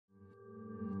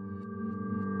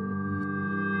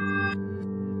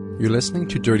You're listening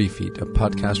to Dirty Feet, a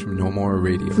podcast from No More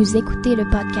Radio. Vous écoutez le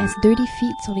podcast Dirty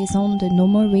Feet sur les ondes de No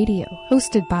More Radio.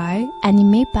 Hosted by,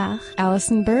 Animé par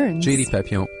Allison Burns, JD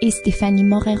Papillon et Stéphanie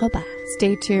Morin-Robert.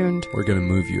 Stay tuned. We're gonna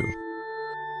move you.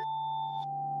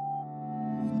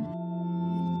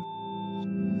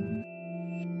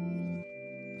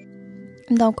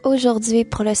 Donc aujourd'hui,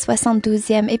 pour le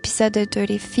 72e épisode de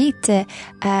Dirty Feet,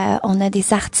 on a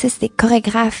des artistes, des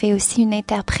chorégraphes et aussi une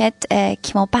interprète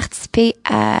qui vont participer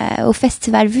au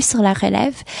festival Vue sur la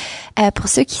relève. Pour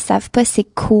ceux qui savent pas c'est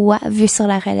quoi Vue sur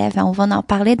la relève, on va en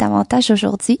parler davantage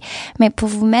aujourd'hui, mais pour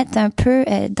vous mettre un peu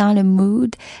dans le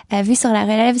mood, Vue sur la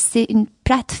relève, c'est une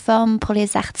plateforme pour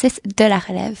les artistes de la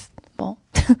relève. Bon,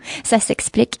 ça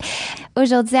s'explique.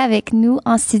 Aujourd'hui, avec nous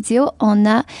en studio, on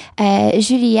a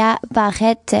Julia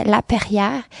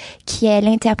Barrette-Laperrière, qui est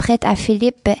l'interprète à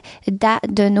Philippe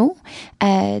Dadonneau.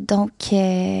 Donc,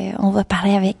 on va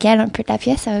parler avec elle un peu de la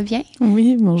pièce, ça va bien?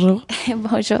 Oui, bonjour.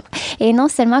 Bonjour. Et non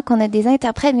seulement qu'on a des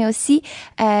interprètes, mais aussi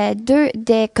deux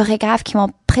des chorégraphes qui vont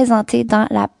présenter dans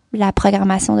la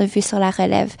programmation de Vue sur la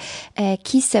relève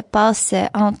qui se passe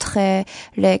entre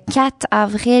le 4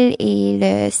 avril et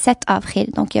le 7 avril.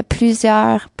 Donc, il y a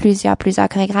plusieurs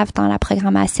chorégraphes dans la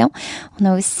programmation. On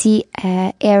a aussi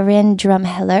Erin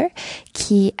Drumheller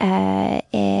qui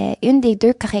est une des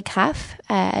deux chorégraphes.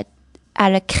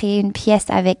 Elle a créé une pièce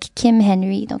avec Kim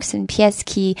Henry. Donc, c'est une pièce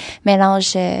qui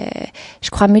mélange, je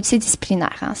crois,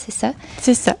 multidisciplinaire, hein, c'est ça?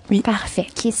 C'est ça, oui. Parfait.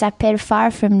 Qui s'appelle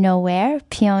Far From Nowhere.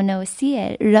 Puis, on a aussi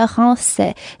Laurence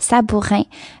Sabourin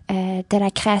de la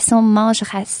création Mange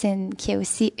Racine, qui est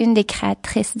aussi une des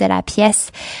créatrices de la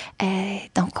pièce.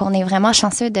 Donc, on est vraiment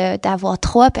chanceux d'avoir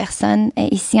 3 personnes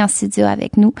ici en studio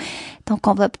avec nous. Donc,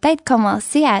 on va peut-être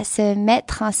commencer à se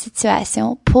mettre en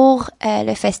situation. Pour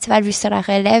le festival Vue sur la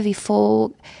relève, il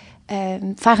faut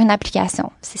faire une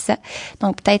application, c'est ça.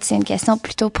 Donc, peut-être c'est une question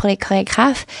plutôt pour les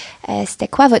chorégraphes. C'était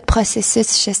quoi votre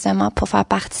processus, justement, pour faire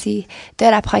partie de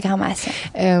la programmation?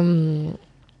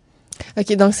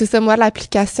 OK, donc c'est ça, moi,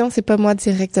 l'application, c'est pas moi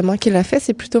directement qui l'a fait,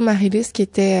 c'est plutôt Marie-Lise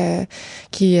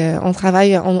on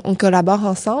travaille, on collabore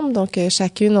ensemble, donc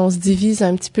chacune, on se divise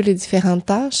un petit peu les différentes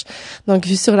tâches. Donc,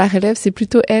 Vue sur la relève, c'est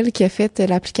plutôt elle qui a fait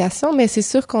l'application, mais c'est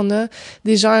sûr qu'on a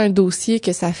déjà un dossier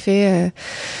que ça fait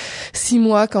 6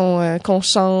 mois qu'on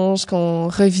change, qu'on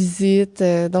revisite,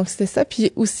 donc c'était ça.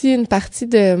 Puis aussi, une partie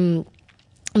de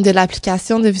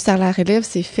l'application de Vue sur la relève,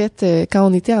 c'est faite quand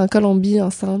on était en Colombie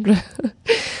ensemble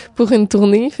pour une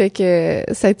tournée. Fait que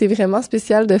ça a été vraiment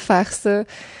spécial de faire ça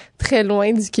très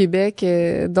loin du Québec,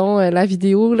 dont la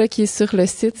vidéo là qui est sur le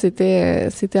site, c'était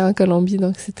en Colombie.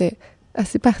 Donc, c'était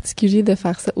assez particulier de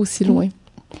faire ça aussi loin.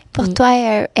 Pour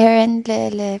toi, Erin,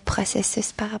 le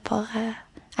processus par rapport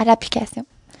à l'application?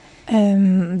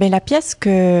 La pièce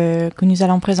que nous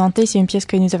allons présenter, c'est une pièce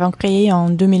que nous avons créée en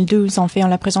 2012. En fait, on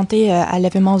l'a présentée à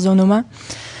l'événement Zonoma.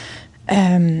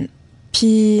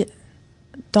 Puis,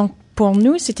 donc, pour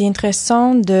nous, c'était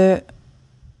intéressant de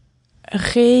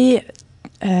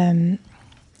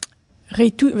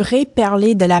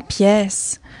réparler de la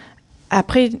pièce.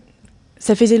 Après,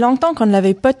 ça faisait longtemps qu'on ne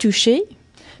l'avait pas touchée.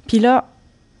 Puis là,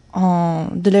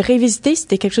 de le révisiter,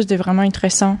 c'était quelque chose de vraiment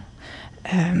intéressant.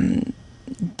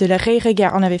 De le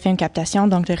re-regarder. On avait fait une captation,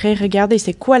 donc de re-regarder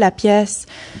c'est quoi la pièce,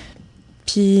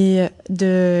 puis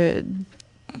de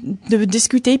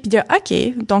discuter, puis de dire, OK,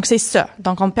 donc c'est ça.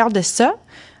 Donc, on parle de ça,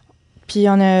 puis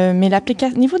mais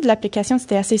au niveau de l'application,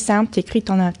 c'était assez simple. Tu écris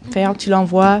ton affaire, tu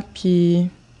l'envoies, puis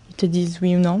ils te disent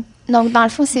oui ou non. Donc, dans le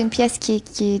fond, c'est une pièce qui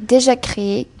est déjà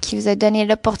créée, qui vous a donné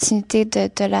l'opportunité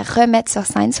de la remettre sur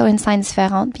scène, sur une scène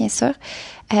différente, bien sûr.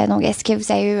 Donc, est-ce que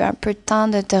vous avez eu un peu de temps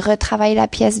de retravailler la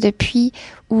pièce depuis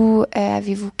ou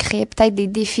avez-vous créé peut-être des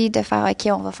défis de faire,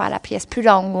 OK, on va faire la pièce plus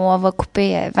longue ou on va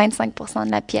couper 25%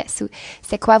 de la pièce? Ou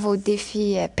c'est quoi vos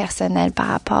défis personnels par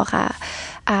rapport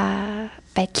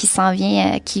à qui s'en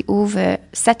vient, qui ouvre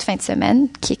cette fin de semaine,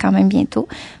 qui est quand même bientôt,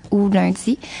 ou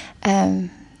lundi?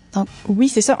 Donc, oui,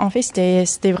 c'est ça. En fait,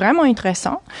 c'était vraiment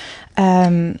intéressant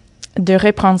de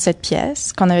reprendre cette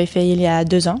pièce qu'on avait fait il y a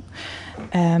 2 ans.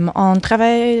 On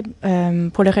travaille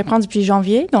pour le reprendre depuis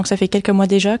janvier, donc ça fait quelques mois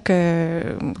déjà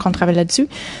qu'on travaille là-dessus.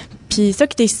 Puis ça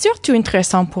qui était surtout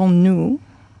intéressant pour nous,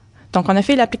 donc on a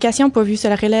fait l'application pour Vue sur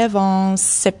la relève en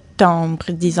septembre,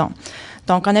 disons.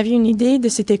 Donc on avait une idée de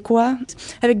c'était quoi,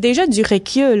 avec déjà du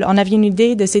recul, on avait une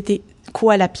idée de c'était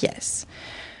quoi la pièce,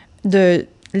 de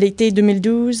l'été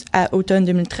 2012 à automne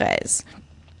 2013.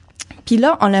 Puis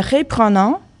là, en le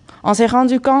reprenant, on s'est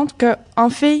rendu compte que, en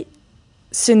fait,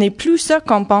 ce n'est plus ça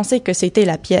qu'on pensait que c'était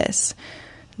la pièce.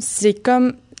 C'est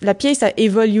comme la pièce a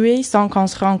évolué sans qu'on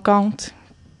se rende compte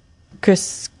que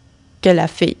ce qu'elle a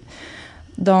fait.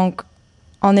 Donc,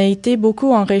 on a été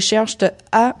beaucoup en recherche de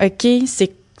OK,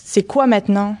 c'est quoi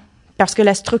maintenant? Parce que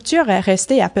la structure est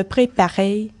restée à peu près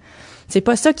pareille. C'est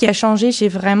pas ça qui a changé, c'est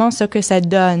vraiment ce que ça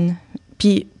donne.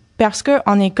 Puis parce que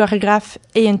on est chorégraphe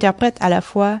et interprète à la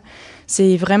fois,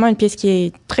 c'est vraiment une pièce qui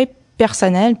est très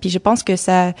personnelle. Puis je pense que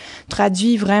ça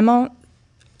traduit vraiment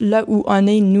là où on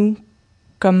est nous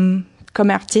comme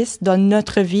artistes dans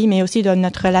notre vie, mais aussi dans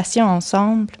notre relation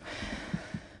ensemble.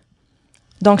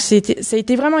 Donc ça a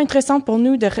été vraiment intéressant pour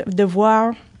nous de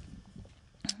voir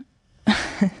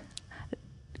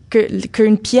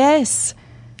qu'une pièce,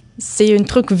 c'est un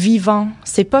truc vivant.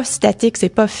 C'est pas statique, c'est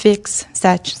pas fixe.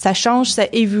 Ça change, ça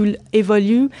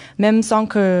évolue, même sans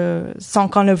qu'on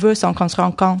le veut, sans qu'on se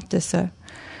rende compte de ça.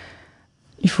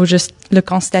 Il faut juste le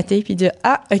constater puis dire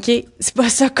OK, c'est pas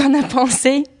ça qu'on a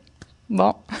pensé.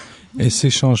 Bon. Et ces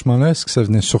changements-là, est-ce que ça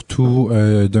venait surtout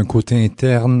d'un côté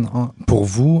interne pour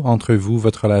vous, entre vous,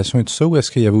 votre relation et tout ça, ou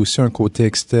est-ce qu'il y avait aussi un côté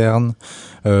externe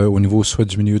au niveau soit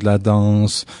du milieu de la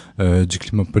danse, du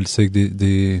climat politique,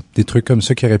 des trucs comme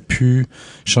ça qui auraient pu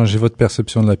changer votre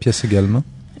perception de la pièce également?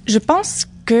 Je pense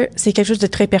que c'est quelque chose de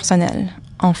très personnel,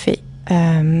 en fait.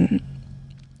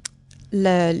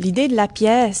 L'idée de la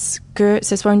pièce, que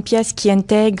ce soit une pièce qui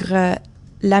intègre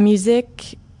la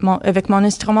musique avec mon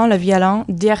instrument, le violon,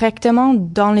 directement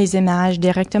dans les images,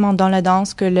 directement dans la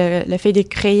danse, que le fait de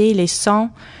créer les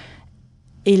sons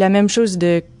est la même chose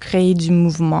de créer du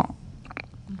mouvement.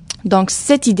 Donc,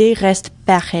 cette idée reste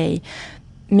pareille.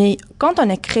 Mais quand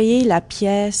on a créé la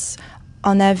pièce,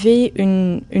 on avait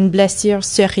une blessure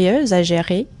sérieuse à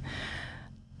gérer.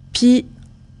 Puis,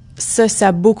 ça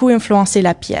a beaucoup influencé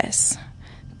la pièce.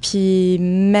 Puis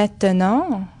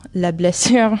maintenant, la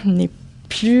blessure n'est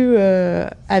plus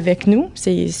avec nous,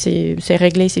 c'est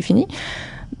réglé, c'est fini.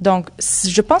 Donc,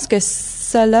 je pense que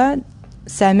ça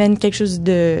amène quelque chose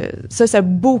ça a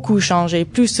beaucoup changé,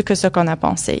 plus que ce qu'on a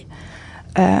pensé.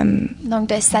 Donc,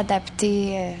 de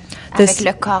s'adapter avec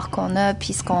le corps qu'on a,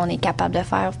 puis ce qu'on est capable de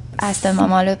faire à ce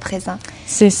moment-là présent.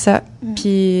 C'est ça.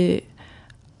 Puis,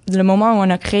 le moment où on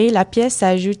a créé la pièce, ça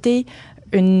a ajouté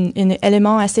un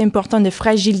élément assez important de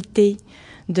fragilité,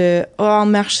 on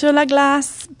marche sur la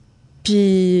glace.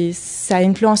 Puis ça a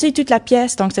influencé toute la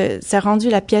pièce, donc ça a rendu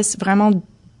la pièce vraiment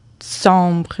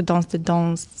sombre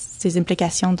dans ses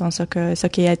implications, dans ce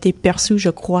qui a été perçu, je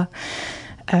crois.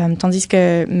 Tandis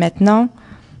que maintenant,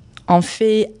 on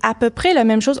fait à peu près la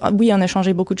même chose. Oui, on a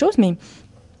changé beaucoup de choses, mais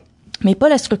pas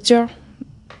la structure.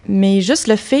 Mais juste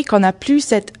le fait qu'on n'a plus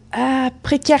cette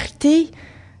précarité,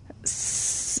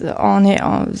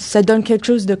 ça donne quelque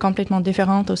chose de complètement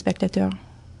différent aux spectateurs,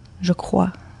 je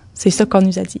crois. C'est ça qu'on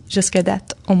nous a dit, jusqu'à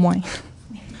date, au moins.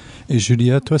 Et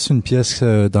Julia, toi, c'est une pièce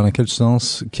dans laquelle tu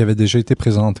danses qui avait déjà été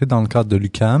présentée dans le cadre de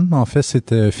l'UQAM. En fait,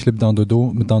 c'était Philippe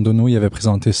Dandonneau, il avait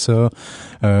présenté ça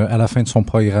à la fin de son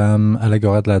programme à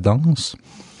l'Agora de la danse.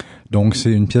 Donc,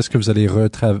 c'est une pièce que vous avez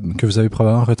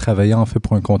probablement retravaillée, en fait,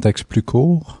 pour un contexte plus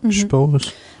court, je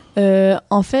suppose.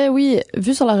 En fait, oui,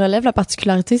 vu sur la relève, la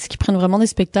particularité, c'est qu'ils prennent vraiment des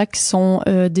spectacles qui sont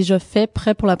déjà faits,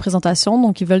 prêts pour la présentation,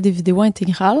 donc ils veulent des vidéos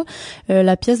intégrales.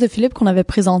 La pièce de Philippe qu'on avait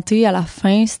présentée à la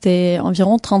fin, c'était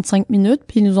environ 35 minutes,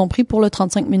 puis ils nous ont pris pour le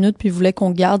 35 minutes, puis ils voulaient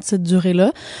qu'on garde cette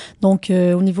durée-là. Donc,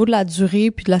 au niveau de la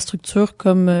durée puis de la structure,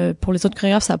 comme pour les autres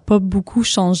chorégraphes, ça n'a pas beaucoup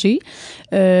changé.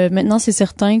 Maintenant, c'est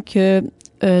certain que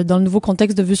dans le nouveau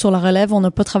contexte de Vue sur la relève, on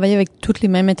n'a pas travaillé avec toutes les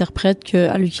mêmes interprètes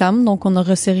qu'à l'UQAM, donc on a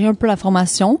resserré un peu la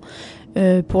formation.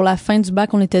 Pour la fin du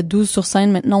bac, on était 12 sur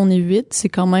scène, maintenant on est 8. C'est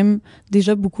quand même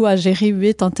déjà beaucoup à gérer,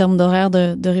 8 en termes d'horaire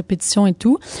de répétition et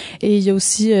tout. Et il y a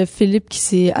aussi Philippe qui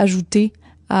s'est ajouté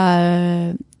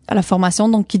à la formation,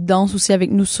 donc qui danse aussi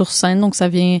avec nous sur scène. Donc ça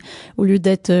vient, au lieu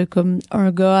d'être comme un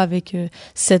gars avec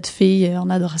 7 filles en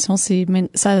adoration,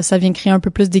 ça vient créer un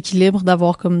peu plus d'équilibre,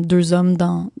 d'avoir comme 2 hommes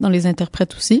dans les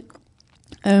interprètes aussi.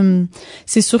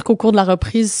 C'est sûr qu'au cours de la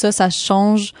reprise, ça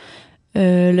change.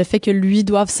 Le fait que lui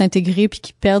doive s'intégrer puis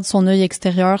qu'il perde son œil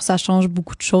extérieur, ça change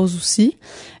beaucoup de choses aussi.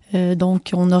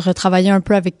 Donc on a retravaillé un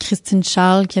peu avec Christine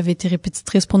Charles, qui avait été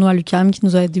répétitrice pour nous à l'UQAM, qui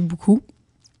nous a aidé beaucoup.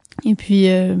 Et puis,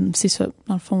 c'est ça.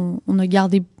 Dans le fond, on a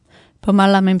gardé pas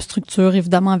mal la même structure,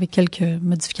 évidemment, avec quelques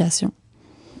modifications.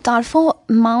 Dans le fond,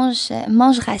 Mange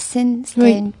Racine,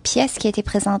 c'était une pièce qui a été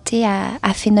présentée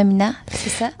à Phénomena, c'est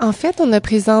ça? En fait, on a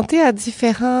présenté à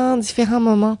différents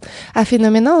moments. À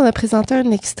Phénomena, on a présenté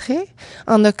un extrait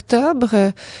en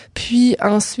octobre, puis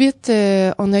ensuite,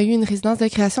 on a eu une résidence de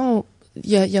création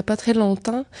il y a pas très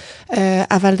longtemps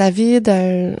à Val-David,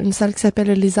 une salle qui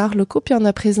s'appelle Les Arts locaux, puis on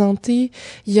a présenté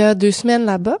il y a 2 semaines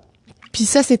là-bas. Puis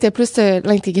ça, c'était plus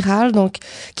l'intégrale, donc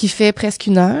qui fait presque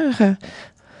 1 heure.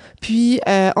 Puis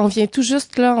on vient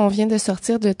de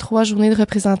sortir de 3 journées de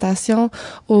représentation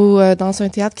dans un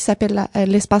théâtre qui s'appelle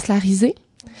l'Espace Larisée.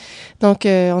 Donc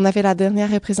on avait la dernière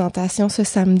représentation ce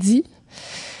samedi.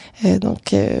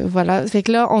 Voilà. Fait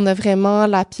que là, on a vraiment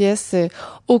la pièce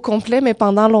au complet, mais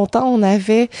pendant longtemps, on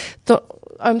avait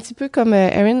un petit peu comme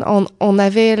Erin, on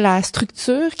avait la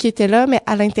structure qui était là, mais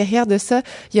à l'intérieur de ça,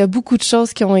 il y a beaucoup de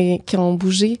choses qui ont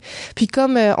bougé. Puis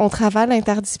comme on travaille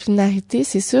l'interdisciplinarité,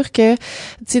 c'est sûr que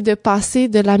de passer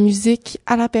de la musique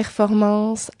à la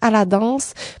performance, à la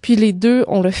danse, puis les deux,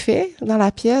 on le fait dans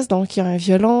la pièce. Donc il y a un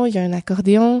violon, il y a un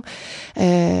accordéon,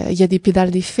 il y a des pédales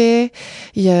d'effet,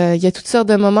 il y a toutes sortes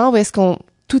de moments où est-ce qu'on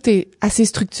tout est assez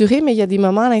structuré, mais il y a des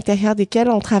moments à l'intérieur desquels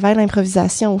on travaille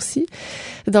l'improvisation aussi.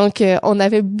 Donc, on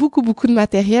avait beaucoup de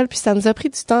matériel, puis ça nous a pris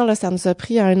du temps, là, ça nous a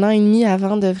pris 1 an et demi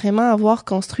avant de vraiment avoir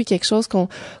construit quelque chose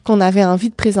qu'on avait envie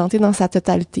de présenter dans sa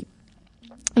totalité.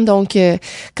 Donc,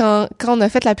 quand on a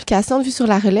fait l'application de Vue sur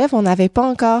la relève, on n'avait pas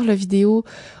encore le vidéo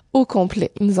au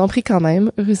complet. Ils nous ont pris quand même,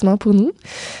 heureusement pour nous.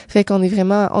 Fait qu'on est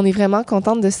vraiment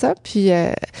contente de ça. Puis,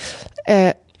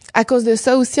 à cause de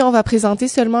ça aussi, on va présenter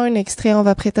seulement un extrait. On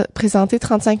va présenter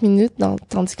 35 minutes,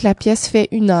 tandis que la pièce fait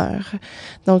 1 heure.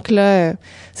 Donc là,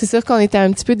 c'est sûr qu'on était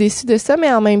un petit peu déçus de ça,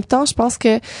 mais en même temps, je pense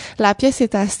que la pièce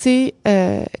est assez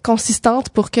consistante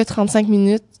pour que 35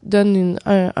 minutes donnent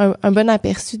un bon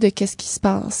aperçu de qu'est-ce qui se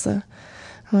passe.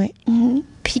 Oui. Mm-hmm.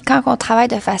 Puis quand on travaille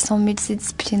de façon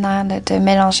multidisciplinaire, de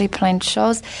mélanger plein de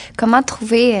choses, comment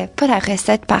trouver, pas la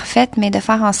recette parfaite, mais de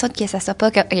faire en sorte que ça soit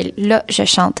pas que là, je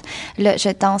chante, là, je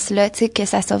danse, là, tu sais, que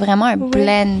ça soit vraiment un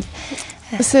blend.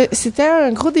 C'était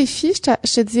un gros défi.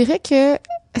 Je te dirais que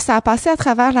ça a passé à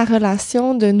travers la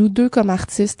relation de nous deux comme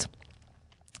artistes.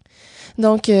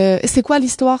 Donc, c'est quoi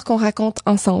l'histoire qu'on raconte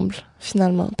ensemble,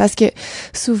 finalement? Parce que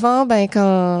souvent,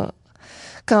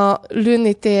 quand l'une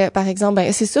était, par exemple,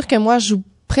 c'est sûr que moi, je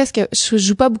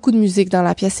joue pas beaucoup de musique dans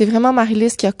la pièce. C'est vraiment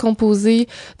Marie-Lise qui a composé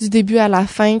du début à la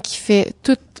fin, qui fait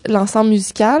tout l'ensemble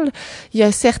musical. Il y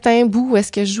a certains bouts où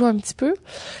est-ce que je joue un petit peu,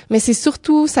 mais c'est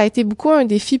surtout, ça a été beaucoup un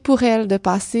défi pour elle de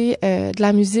passer de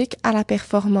la musique à la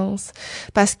performance,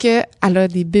 parce que elle a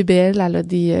des bébelles,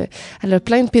 elle a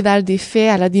plein de pédales d'effets,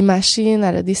 elle a des machines,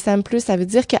 elle a des samplers. Ça veut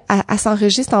dire qu'elle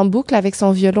s'enregistre en boucle avec son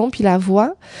violon puis la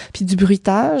voix puis du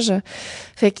bruitage.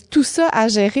 Fait que tout ça à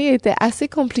gérer était assez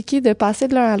compliqué de passer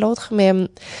de l'un à l'autre, mais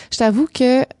je t'avoue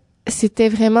que c'était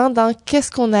vraiment dans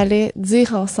qu'est-ce qu'on allait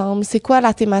dire ensemble, c'est quoi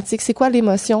la thématique, c'est quoi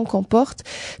l'émotion qu'on porte,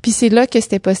 puis c'est là que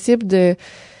c'était possible de...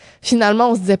 Finalement,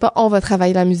 on se disait pas, on va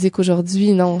travailler la musique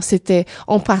aujourd'hui, non, c'était,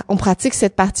 on pratique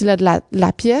cette partie-là de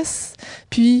la pièce,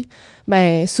 puis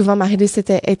souvent Marie-Lise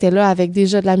était là avec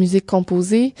déjà de la musique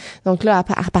composée. Donc là,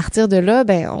 à partir de là,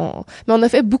 on a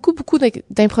fait beaucoup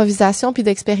d'improvisation puis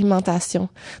d'expérimentation.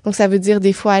 Donc ça veut dire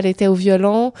des fois elle était au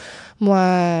violon,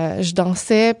 moi je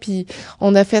dansais, puis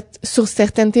on a fait sur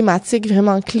certaines thématiques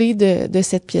vraiment clés de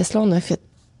cette pièce-là, on a fait,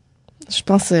 je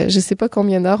pense, je sais pas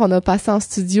combien d'heures on a passé en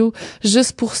studio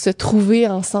juste pour se trouver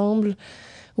ensemble.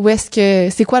 Où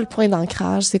c'est quoi le point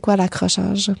d'ancrage, c'est quoi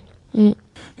l'accrochage.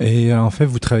 Et en fait,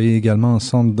 vous travaillez également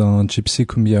ensemble dans Gypsy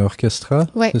Cumbia Orchestra,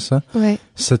 c'est ça? Oui.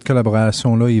 Cette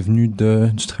collaboration-là est venue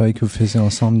du travail que vous faisiez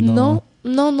ensemble dans...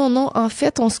 Non. En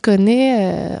fait, on se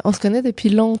connaît depuis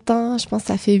longtemps. Je pense que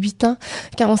ça fait 8 ans.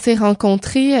 Quand on s'est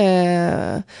rencontrés,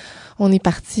 on est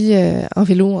partis en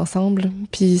vélo ensemble,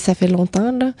 puis ça fait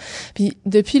longtemps, là. Puis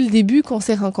depuis le début qu'on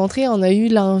s'est rencontrés, on a eu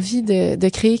l'envie de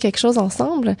créer quelque chose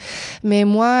ensemble. Mais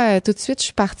moi, tout de suite, je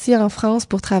suis partie en France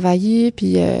pour travailler,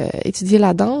 puis étudier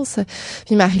la danse.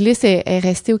 Puis Marie-Lise est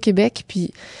restée au Québec,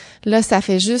 puis là, ça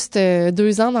fait juste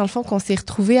 2 ans, dans le fond, qu'on s'est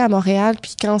retrouvés à Montréal.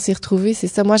 Puis quand on s'est retrouvés, c'est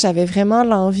ça, moi, j'avais vraiment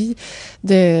l'envie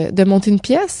de monter une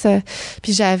pièce.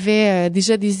 Puis j'avais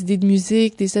déjà des idées de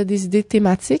musique, déjà des idées de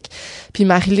thématiques. Puis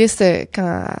Marie-Lise,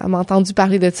 quand elle m'a entendu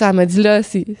parler de ça, elle m'a dit, là,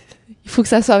 il faut que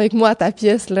ça soit avec moi, ta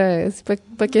pièce, là. C'est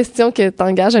pas question que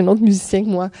t'engages un autre musicien que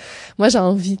moi. Moi, j'ai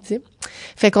envie, tu sais.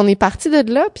 Fait qu'on est parti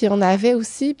de là, puis on avait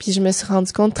aussi, puis je me suis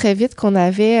rendu compte très vite qu'on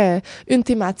avait une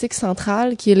thématique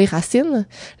centrale qui est les racines,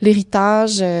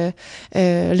 l'héritage,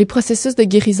 les processus de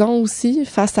guérison aussi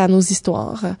face à nos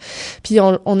histoires. Puis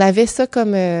on avait ça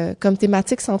comme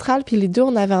thématique centrale, puis les deux,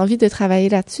 on avait envie de travailler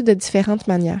là-dessus de différentes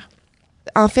manières.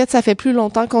 En fait, ça fait plus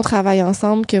longtemps qu'on travaille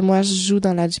ensemble que moi, je joue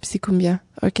dans la Gypsy Cumbia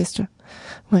Orchestra.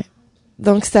 Ouais.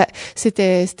 Donc,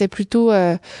 c'était plutôt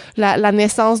la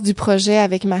naissance du projet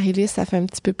avec Marie-Lise, ça fait un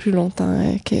petit peu plus longtemps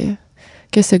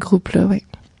que ce groupe-là,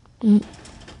 oui.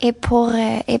 Et pour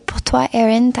toi,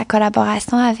 Erin, ta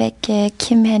collaboration avec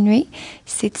Kim Henry,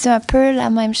 c'est-tu un peu la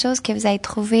même chose que vous avez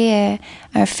trouvé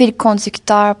un fil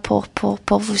conducteur pour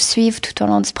vous suivre tout au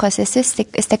long du processus?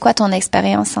 C'était quoi ton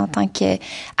expérience en tant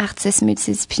qu'artiste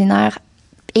multidisciplinaire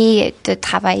et de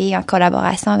travailler en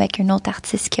collaboration avec une autre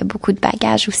artiste qui a beaucoup de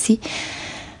bagages aussi?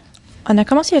 On a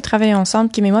commencé à travailler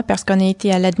ensemble, Kim et moi, parce qu'on a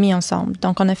été à l'ADMI ensemble.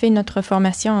 Donc, on a fait notre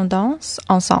formation en danse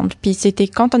ensemble. Puis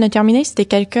quand on a terminé, c'était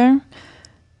quelqu'un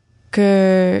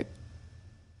que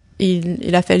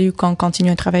il a fallu qu'on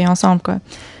continue à travailler ensemble, quoi.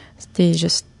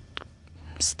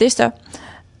 C'était ça.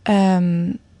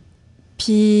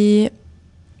 Puis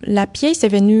la pièce est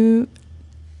venue,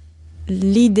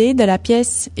 l'idée de la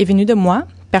pièce est venue de moi,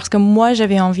 parce que moi,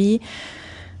 j'avais envie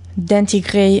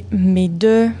d'intégrer mes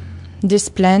deux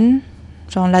disciplines,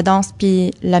 genre la danse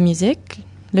puis la musique,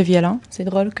 le violon. C'est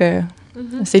drôle que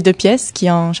c'est deux pièces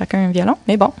qui ont chacun un violon,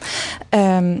 mais bon.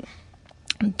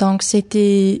 Donc, c'est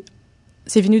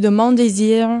venu de mon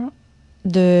désir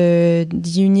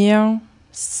d'unir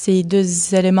ces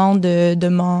deux éléments de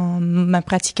ma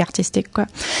pratique artistique, quoi.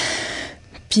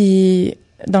 Puis,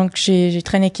 donc, j'ai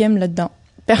traîné Kim là-dedans.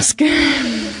 Parce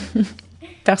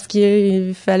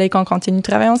qu'il fallait qu'on continue de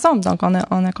travailler ensemble. Donc, on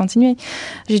a continué.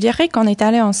 Je dirais qu'on est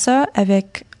allé en ça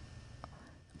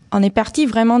on est parti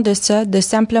vraiment de ça, de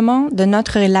simplement de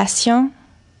notre relation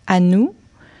à nous,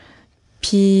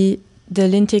 puis de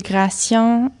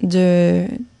l'intégration de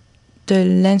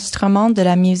l'instrument, de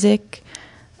la musique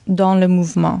dans le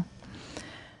mouvement.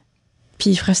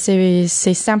 Puis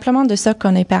c'est simplement de ça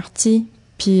qu'on est parti.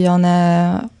 Puis on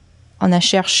a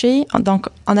cherché. Donc,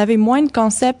 on avait moins de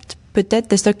concepts peut-être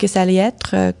de ce que ça allait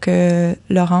être que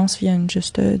Laurence vient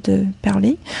juste de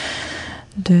parler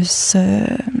de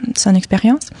son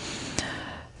expérience.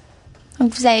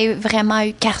 Donc, vous avez vraiment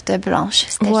eu carte blanche.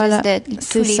 C'était voilà,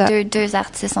 juste tous les deux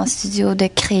artistes en studio de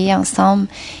créer ensemble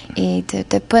et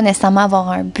de pas nécessairement avoir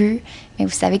un but, mais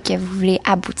vous savez que vous voulez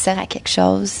aboutir à quelque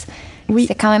chose. Oui.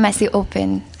 C'est quand même assez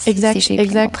open. Exact, si j'ai bien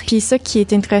exact. compris. Puis ça qui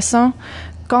est intéressant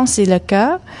quand c'est le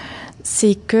cas,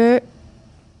 c'est que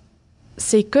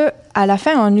à la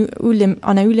fin,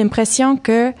 on a eu l'impression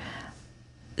que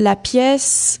la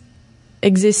pièce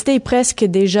existait presque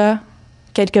déjà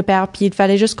quelque part, puis il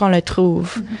fallait juste qu'on le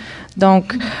trouve.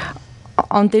 Donc,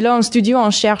 on était là en studio, on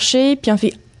cherchait, puis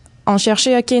on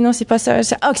cherchait, OK, non, c'est pas ça.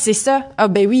 Ah, c'est ça. Ah,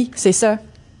 ben oui, c'est ça.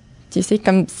 Tu sais,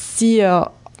 comme si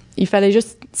il fallait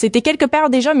juste... C'était quelque part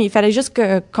déjà, mais il fallait juste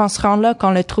qu'on se rende là,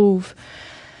 qu'on le trouve.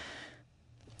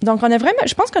 Donc,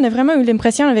 je pense qu'on a vraiment eu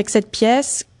l'impression avec cette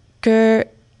pièce que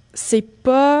c'est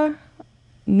pas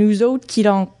nous autres qui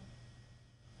l'ont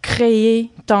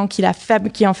créé tant qui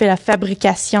ont fait la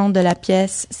fabrication de la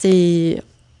pièce.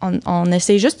 On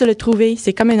essaie juste de le trouver.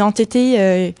 C'est comme une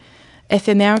entité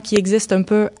éphémère qui existe un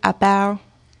peu à part,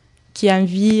 qui a une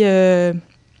vie,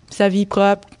 sa vie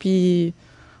propre, puis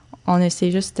on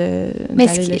essaie juste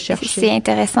d'aller le chercher. C'est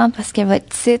intéressant parce que votre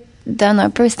titre donne un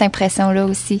peu cette impression-là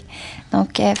aussi.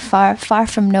 Donc, far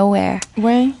from nowhere.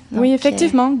 Oui,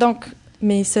 effectivement. Donc,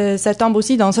 mais ça tombe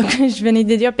aussi dans ce que je venais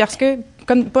de dire, parce que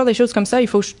comme pour des choses comme ça, il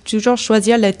faut toujours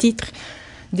choisir le titre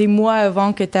des mois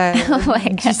avant que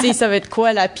tu sais ça va être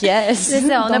quoi la pièce. C'est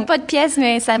ça, on n'a pas de pièce,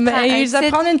 mais ça prend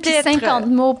un titre 50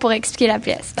 mots pour expliquer la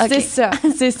pièce. Okay.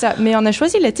 C'est ça. Mais on a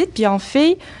choisi le titre, puis en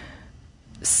fait,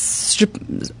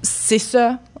 c'est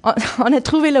ça. On a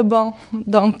trouvé le bon.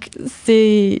 Donc,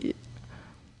 c'est...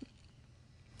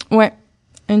 Ouais,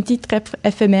 un titre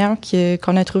éphémère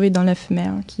qu'on a trouvé dans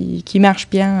l'éphémère, qui marche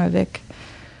bien avec...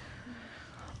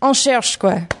 On cherche,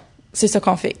 quoi. C'est ça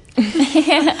qu'on fait.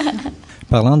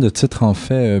 Parlant de titre, en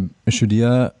fait,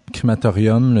 Julia,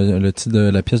 Crématorium, le titre de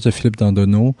la pièce de Philippe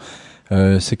Dandonneau,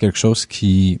 c'est quelque chose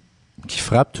qui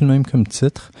frappe tout de même comme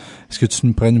titre. Est-ce que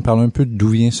tu pourrais nous parler un peu d'où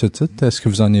vient ce titre? Est-ce que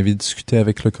vous en avez discuté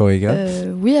avec le chorégraphe?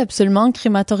 Oui, absolument.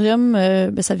 Crématorium,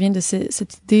 ça vient de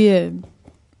cette idée...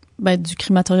 du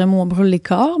crématorium où on brûle les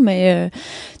corps, mais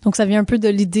donc ça vient un peu de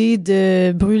l'idée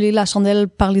de brûler la chandelle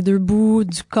par les deux bouts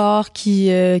du corps qui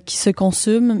se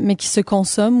consume, mais qui se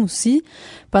consomme aussi,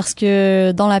 parce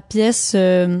que dans la pièce,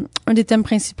 un des thèmes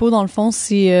principaux dans le fond,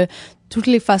 c'est toutes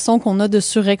les façons qu'on a de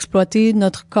surexploiter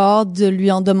notre corps, de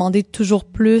lui en demander toujours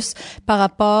plus par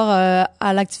rapport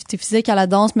à l'activité physique, à la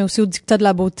danse, mais aussi au dictat de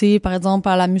la beauté, par exemple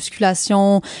à la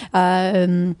musculation, à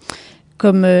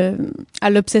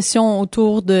l'obsession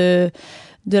autour de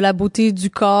de la beauté du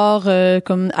corps,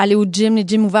 comme aller au gym, les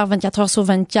gyms ouverts 24 heures sur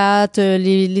 24,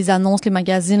 les annonces, les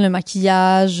magazines, le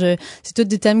maquillage, c'est tous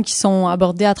des thèmes qui sont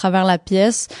abordés à travers la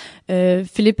pièce.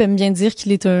 Philippe aime bien dire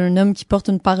qu'il est un homme qui porte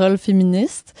une parole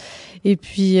féministe. Et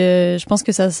puis, je pense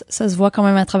que ça se voit quand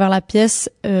même à travers la pièce.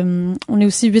 On est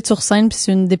aussi 8 sur scène, puis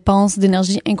c'est une dépense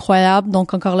d'énergie incroyable.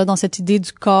 Donc, encore là, dans cette idée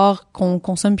du corps qu'on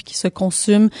consomme puis qui se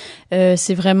consume,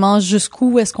 c'est vraiment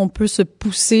jusqu'où est-ce qu'on peut se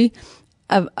pousser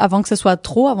avant que ce soit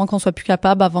trop, avant qu'on soit plus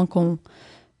capable, avant qu'on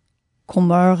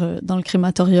meure dans le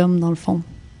crématorium, dans le fond.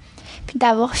 Puis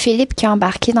d'avoir Philippe qui a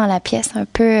embarqué dans la pièce un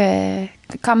peu,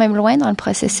 quand même loin dans le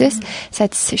processus, ça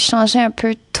te changeait un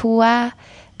peu, toi,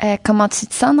 comment tu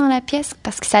te sens dans la pièce?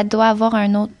 Parce que ça doit avoir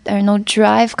un autre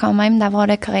drive quand même d'avoir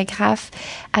le chorégraphe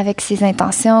avec ses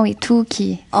intentions et tout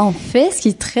qui... En fait, ce qui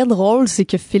est très drôle, c'est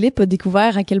que Philippe a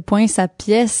découvert à quel point sa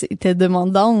pièce était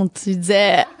demandante. Il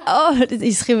disait,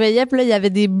 il se réveillait, puis là, il y avait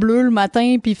des bleus le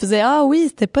matin, puis il faisait, oui,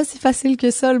 c'était pas si facile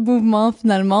que ça, le mouvement,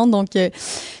 finalement. Donc,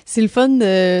 c'est le fun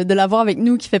de l'avoir avec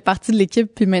nous, qui fait partie de l'équipe,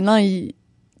 puis maintenant,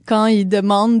 quand il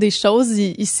demande des choses,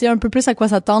 il sait un peu plus à quoi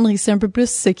s'attendre, il sait un peu plus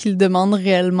ce qu'il demande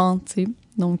réellement, tu sais.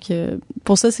 Donc,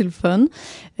 pour ça, c'est le fun.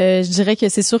 Je dirais que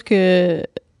c'est sûr que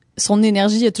son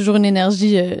énergie, il a toujours une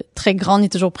énergie très grande, il est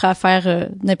toujours prêt à faire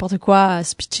n'importe quoi, à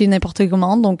se pitcher n'importe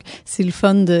comment. Donc, c'est le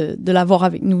fun de l'avoir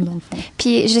avec nous, dans le fond.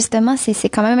 Puis, justement, c'est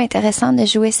quand même intéressant de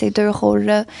jouer ces deux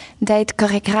rôles-là, d'être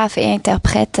chorégraphe et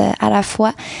interprète à la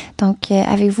fois. Donc,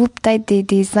 avez-vous peut-être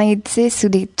des indices ou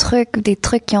des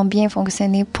trucs qui ont bien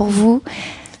fonctionné pour vous?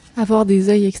 Avoir des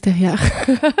œils extérieurs.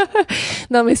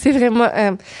 Non, mais c'est vraiment...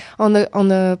 on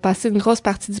a passé une grosse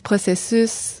partie du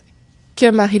processus que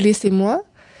Marie-Lys et moi.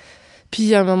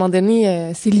 Puis, à un moment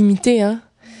donné, c'est limité, hein.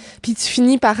 Puis, tu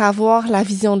finis par avoir la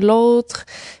vision de l'autre,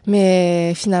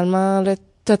 mais finalement, là,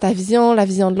 t'as ta vision, la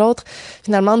vision de l'autre.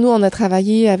 Finalement, nous, on a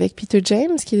travaillé avec Peter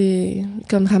James, qui est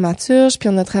comme dramaturge, puis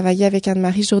on a travaillé avec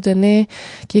Anne-Marie Jourdanet,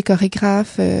 qui est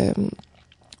chorégraphe,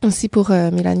 aussi pour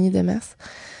Mélanie Demers.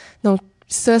 Donc,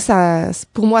 ça,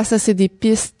 pour moi, ça, c'est des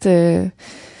pistes...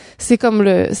 c'est comme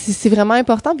c'est vraiment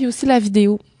important. Puis aussi la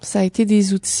vidéo. Ça a été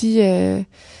des outils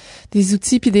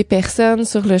puis des personnes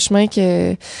sur le chemin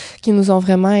qui nous ont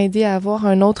vraiment aidé à avoir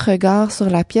un autre regard sur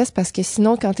la pièce, parce que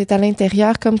sinon, quand t'es à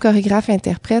l'intérieur comme chorégraphe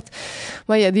interprète,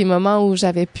 moi, il y a des moments où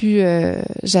j'avais plus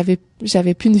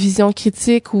une vision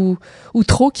critique ou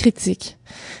trop critique.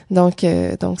 Donc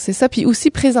c'est ça. Puis aussi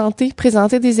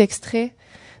présenter des extraits.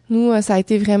 Nous, ça a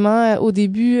été vraiment, au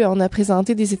début, on a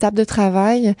présenté des étapes de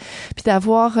travail, puis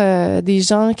d'avoir des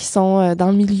gens qui sont dans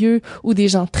le milieu ou des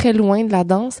gens très loin de la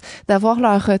danse, d'avoir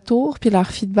leur retour puis leur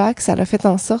feedback, ça a fait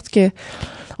en sorte que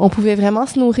on pouvait vraiment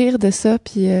se nourrir de ça,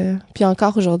 puis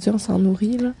encore aujourd'hui, on s'en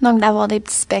nourrit, là. Donc, d'avoir des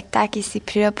petits spectacles ici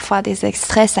puis là pour faire des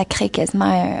extraits, ça crée quasiment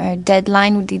un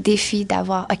deadline ou des défis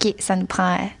d'avoir, OK, ça nous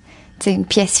prend une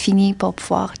pièce finie pour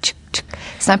pouvoir...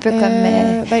 C'est un peu comme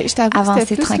je t'avoue, avancer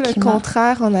c'était plus tranquillement. le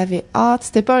contraire. On avait hâte.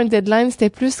 C'était pas un deadline, c'était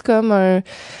plus comme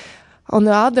on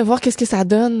a hâte de voir qu'est-ce que ça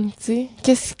donne, tu sais.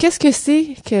 Qu'est-ce que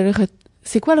c'est que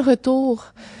c'est quoi le retour?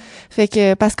 Fait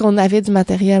que, parce qu'on avait du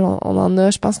matériel, on en a,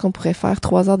 je pense qu'on pourrait faire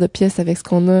 3 heures de pièces avec ce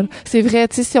qu'on a. C'est vrai,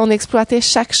 tu sais, si on exploitait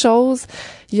chaque chose,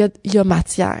 il y a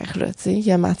matière, là, tu sais. Il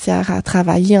y a matière à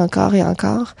travailler encore et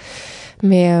encore.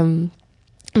 Mais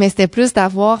c'était plus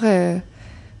d'avoir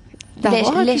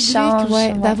l'échange,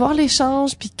 d'avoir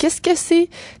l'échange. Puis qu'est-ce que c'est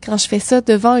quand je fais ça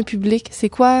devant un public? C'est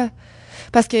quoi?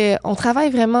 Parce que on travaille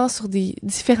vraiment sur des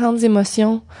différentes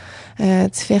émotions,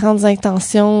 différentes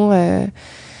intentions,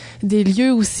 des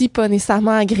lieux aussi pas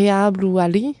nécessairement agréables où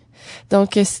aller.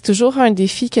 Donc c'est toujours un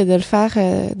défi que de le faire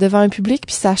devant un public,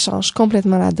 puis ça change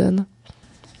complètement la donne.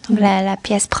 La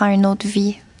pièce prend une autre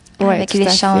vie. Ouais, avec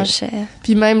l'échange.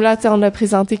 Puis même là, tu sais, on a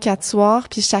présenté 4 soirs,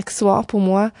 puis chaque soir, pour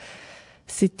moi,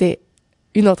 c'était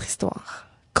une autre histoire.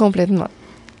 Complètement.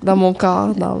 Dans mon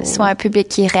corps. Soit un public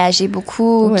qui réagit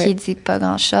beaucoup, qui dit pas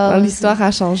grand-chose. L'histoire,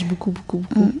 elle change beaucoup.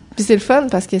 Puis c'est le fun,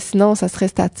 parce que sinon, ça serait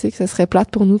statique, ça serait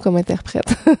plate pour nous comme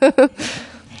interprètes.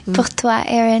 Pour toi,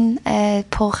 Erin,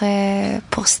 pour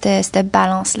cette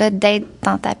balance-là, d'être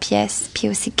dans ta pièce, puis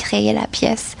aussi créer la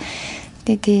pièce,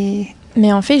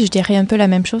 Mais en fait, je dirais un peu la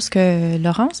même chose que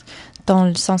Laurence, dans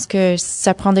le sens que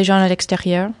ça prend des gens à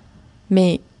l'extérieur.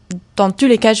 Mais dans tous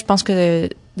les cas, je pense que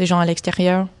des gens à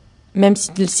l'extérieur, même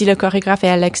si le chorégraphe est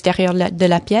à l'extérieur de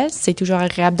la pièce, c'est toujours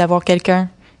agréable d'avoir quelqu'un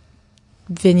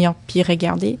venir puis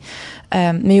regarder.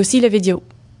 Mais aussi la vidéo,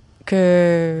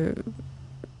 que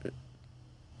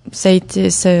ça a été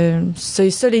c'est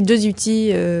ça les deux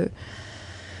outils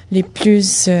les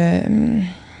plus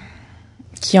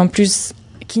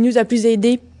qui nous a plus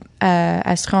aidé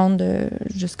à se rendre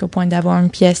jusqu'au point d'avoir une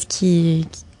pièce qui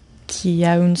qui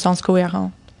a un sens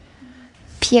cohérent.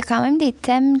 Puis il y a quand même des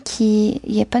thèmes il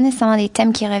y a pas nécessairement des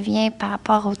thèmes qui reviennent par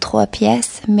rapport aux 3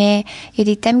 pièces, mais il y a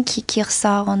des thèmes qui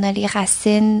ressortent. On a les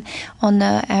racines, on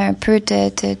a un peu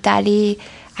d'aller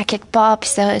à quelque part puis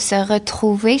se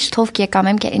retrouver. Je trouve qu'il y a quand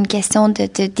même une question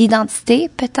d'identité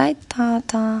peut-être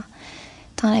dans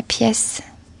la pièce.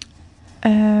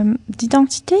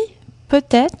 D'identité,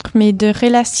 peut-être, mais de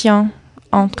relation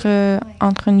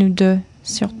entre nous deux,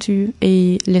 surtout,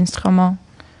 et l'instrument.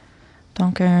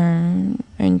 Donc,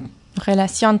 une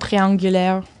relation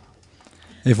triangulaire.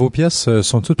 Et vos pièces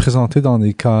sont toutes présentées dans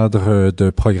des cadres de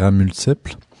programmes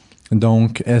multiples.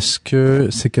 Donc, est-ce que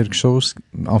c'est quelque chose...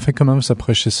 En fait, comment vous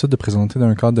approchez ça de présenter dans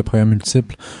un cadre de programmes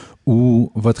multiples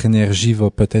où votre énergie va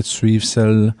peut-être suivre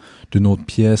celle d'une autre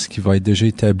pièce qui va être déjà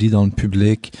établie dans le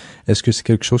public? Est-ce que c'est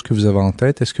quelque chose que vous avez en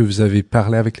tête? Est-ce que vous avez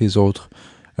parlé avec les autres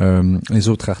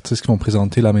artistes qui vont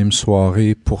présenter la même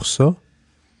soirée pour ça?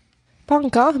 Pas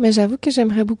encore, mais j'avoue que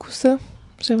j'aimerais beaucoup ça.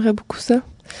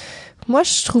 Moi,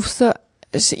 je trouve ça...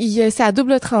 C'est à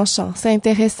double tranchant. C'est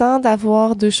intéressant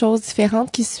d'avoir 2 choses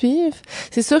différentes qui suivent.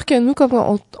 C'est sûr que nous, comme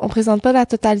on présente pas la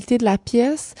totalité de la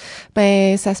pièce,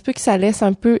 ben ça se peut que ça laisse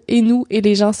un peu et nous et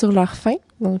les gens sur leur faim.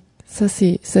 Donc ça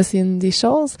c'est une des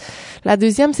choses. La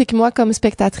deuxième, c'est que moi, comme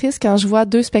spectatrice, quand je vois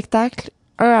 2 spectacles,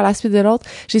 un à la suite de l'autre,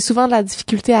 j'ai souvent de la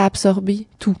difficulté à absorber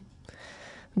tout.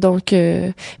 Donc,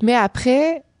 mais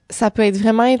après, ça peut être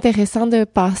vraiment intéressant de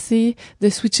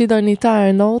switcher d'un état à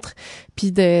un autre,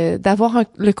 puis d'avoir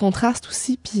le contraste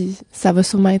aussi, puis ça va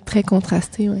sûrement être très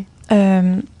contrasté, oui.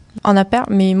 On a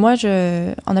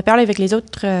parlé avec les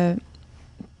autres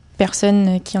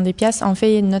personnes qui ont des pièces. En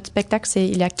fait, notre spectacle,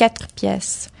 il y a 4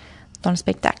 pièces dans le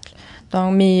spectacle.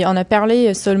 Donc, mais on a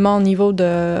parlé seulement au niveau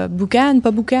de boucan,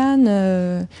 pas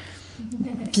boucan,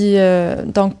 puis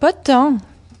donc pas de temps.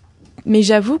 Mais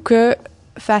j'avoue que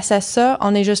face à ça,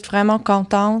 on est juste vraiment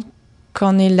content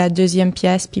qu'on ait la 2e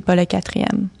pièce puis pas la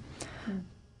 4e.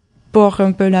 Pour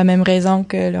un peu la même raison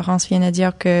que Laurence vient de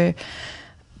dire, que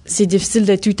c'est difficile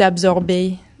de tout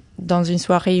absorber dans une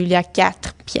soirée où il y a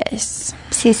 4 pièces.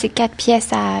 C'est 4 pièces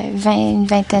à une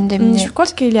vingtaine de minutes. Je crois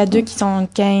qu'il y a 2 qui sont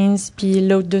 15 puis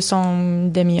l'autre 2 sont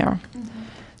une demi-heure.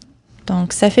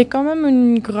 Donc ça fait quand même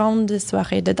une grande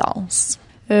soirée de danse.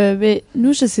 Ben,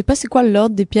 nous, je sais pas c'est quoi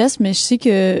l'ordre des pièces, mais je sais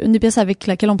que une des pièces avec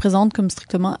laquelle on présente comme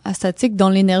strictement astatique, dont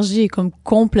l'énergie est comme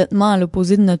complètement à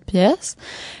l'opposé de notre pièce.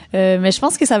 Mais je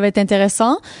pense que ça va être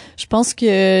intéressant. Je pense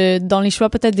que dans les choix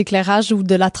peut-être d'éclairage ou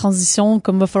de la transition,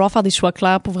 comme va falloir faire des choix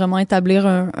clairs pour vraiment établir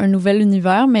un nouvel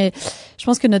univers. Mais je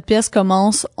pense que notre pièce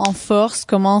commence en force,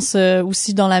 commence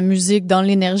aussi dans la musique, dans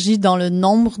l'énergie, dans le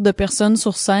nombre de personnes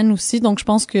sur scène aussi. Donc je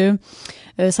pense que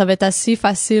ça va être assez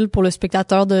facile pour le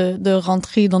spectateur de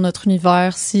rentrer dans notre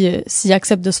univers s'il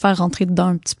accepte de se faire rentrer dedans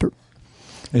un petit peu.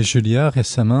 Et Julia,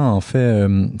 récemment, en fait,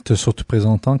 t'as surtout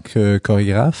présenté en tant que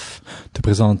chorégraphe. T'as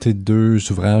présenté 2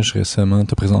 ouvrages récemment.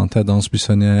 T'as présenté à Danse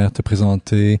Buissonnière, t'as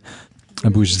présenté à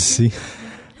Bouge d'ici.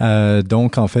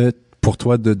 Donc, en fait, pour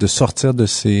toi, de sortir de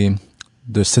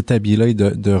cet habit-là et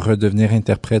de redevenir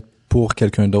interprète pour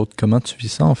quelqu'un d'autre. Comment tu vis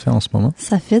ça, en fait, en ce moment?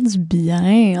 Ça fait du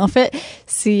bien. En fait,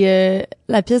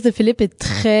 la pièce de Philippe est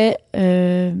très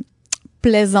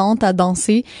plaisante à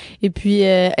danser. Et puis,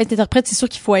 être interprète, c'est sûr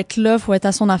qu'il faut être là, faut être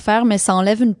à son affaire, mais ça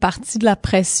enlève une partie de la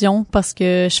pression parce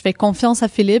que je fais confiance à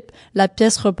Philippe. La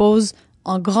pièce repose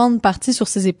en grande partie sur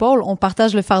ses épaules. On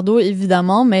partage le fardeau,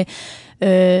 évidemment, mais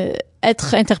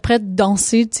être interprète,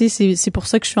 danser, tu sais, c'est pour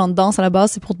ça que je suis en danse à la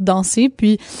base, c'est pour danser.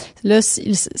 Puis là,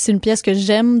 c'est une pièce que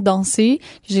j'aime danser,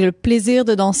 j'ai le plaisir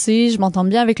de danser, je m'entends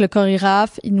bien avec le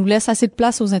chorégraphe, il nous laisse assez de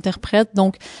place aux interprètes,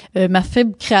 donc ma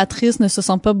fibre créatrice ne se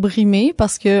sent pas brimée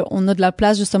parce que on a de la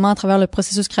place justement à travers le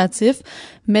processus créatif.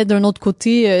 Mais d'un autre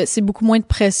côté, c'est beaucoup moins de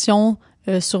pression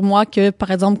sur moi que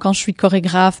par exemple quand je suis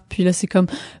chorégraphe, puis là c'est comme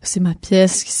c'est ma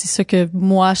pièce, c'est ça que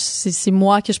moi c'est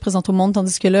moi que je présente au monde,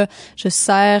 tandis que là je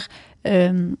sers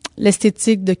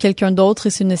l'esthétique de quelqu'un d'autre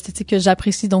et c'est une esthétique que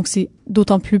j'apprécie, donc c'est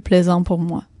d'autant plus plaisant pour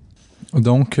moi.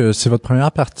 Donc c'est votre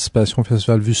première participation au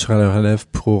festival Vue sur la relève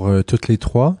pour toutes les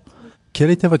 3. Quelle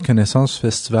était votre connaissance du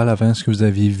festival avant? Est-ce que vous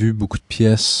aviez vu beaucoup de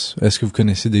pièces? Est-ce que vous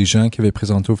connaissez des gens qui avaient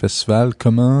présenté au festival?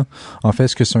 Comment, en fait,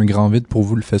 est-ce que c'est un grand vide pour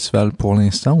vous, le festival, pour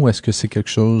l'instant, ou est-ce que c'est quelque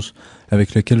chose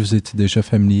avec lequel vous étiez déjà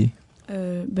familier?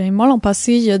 Ben moi, l'an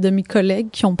passé, il y a de mes collègues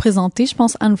qui ont présenté. Je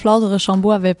pense Anne-Flore de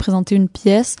Rochambeau avait présenté une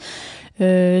pièce.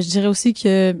 Je dirais aussi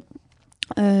que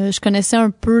je connaissais un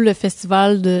peu le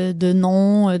festival de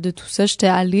nom, de tout ça. J'étais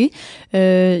allée.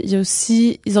 Il y a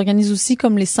aussi, ils organisent aussi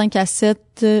comme les 5 à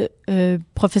 7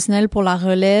 professionnels pour la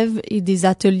relève et des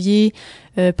ateliers,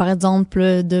 par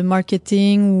exemple, de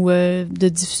marketing ou de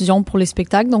diffusion pour les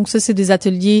spectacles. Donc ça, c'est des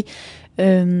ateliers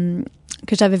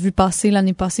que j'avais vu passer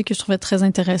l'année passée, que je trouvais très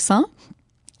intéressant.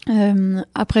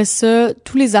 Après ça,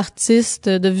 tous les artistes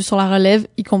de Vue sur la relève,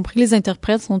 y compris les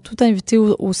interprètes, sont tous invités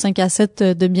au 5 à 7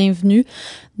 de bienvenue.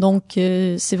 Donc,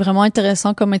 c'est vraiment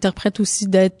intéressant comme interprète aussi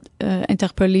d'être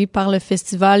interpellé par le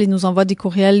festival. Ils nous envoient des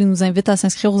courriels, ils nous invitent à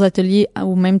s'inscrire aux ateliers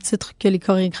au même titre que les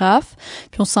chorégraphes.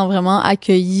 Puis on se sent vraiment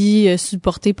accueilli,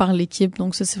 supporté par l'équipe.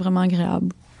 Donc ça, c'est vraiment agréable.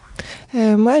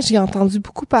 Moi, j'ai entendu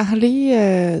beaucoup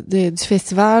parler du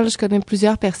festival. Je connais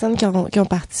plusieurs personnes qui ont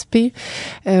participé.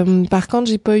 Par contre,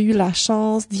 j'ai pas eu la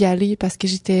chance d'y aller parce que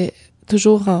j'étais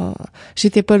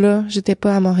pas là, j'étais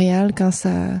pas à Montréal quand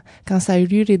ça a eu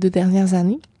lieu les 2 dernières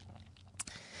années.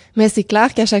 Mais c'est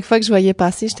clair qu'à chaque fois que je voyais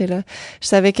passer, j'étais là. Je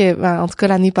savais que, en tout cas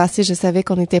l'année passée, je savais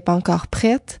qu'on n'était pas encore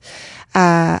prête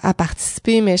à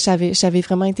participer, mais j'avais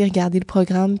vraiment été regarder le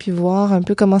programme puis voir un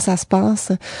peu comment ça se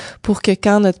passe pour que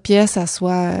quand notre pièce elle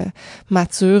soit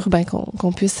mature, ben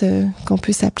qu'on puisse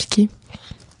appliquer.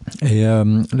 Et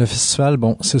le festival,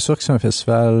 bon, c'est sûr que c'est un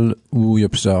festival où il y a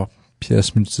plusieurs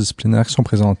pièces multidisciplinaires qui sont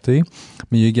présentées,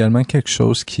 mais il y a également quelque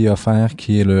chose qui est offert,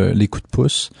 qui est les coups de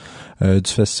pouce du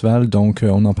festival. Donc,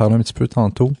 on en parlait un petit peu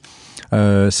tantôt.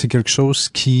 C'est quelque chose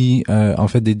qui, en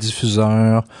fait, des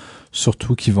diffuseurs,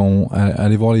 surtout qui vont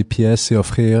aller voir les pièces et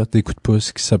offrir des coups de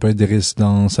pouce. Ça peut être des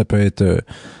résidences, ça peut être de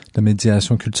la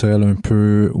médiation culturelle un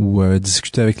peu, ou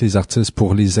discuter avec les artistes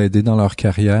pour les aider dans leur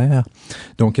carrière.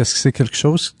 Donc, est-ce que c'est quelque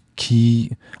chose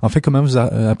en fait, comment vous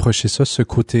approchez ça, ce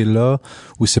côté-là,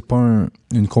 où c'est pas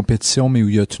une compétition, mais où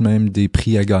il y a tout de même des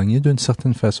prix à gagner d'une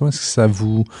certaine façon? Est-ce que ça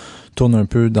vous tourne un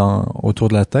peu autour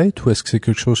de la tête, ou est-ce que c'est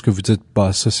quelque chose que vous dites,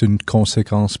 ça c'est une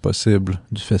conséquence possible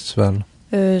du festival?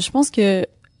 Je pense que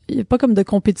il n'y a pas comme de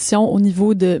compétition au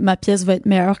niveau de ma pièce va être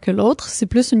meilleure que l'autre. C'est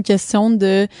plus une question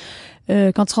de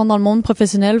quand tu rentres dans le monde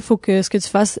professionnel, il faut que ce que tu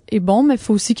fasses est bon, mais il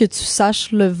faut aussi que tu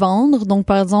saches le vendre. Donc,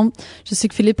 par exemple, je sais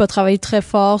que Philippe a travaillé très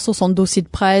fort sur son dossier de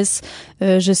presse.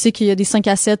 Je sais qu'il y a des 5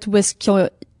 à 7 où est-ce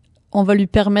qu'on va lui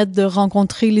permettre de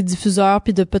rencontrer les diffuseurs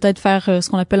puis de peut-être faire ce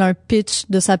qu'on appelle un pitch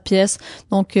de sa pièce.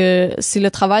 Donc, c'est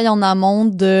le travail en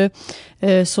amont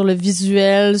sur le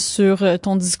visuel, sur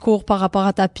ton discours par rapport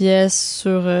à ta pièce,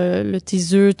 sur le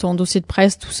teaser, ton dossier de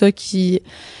presse, tout ça qui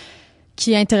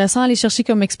est intéressant à aller chercher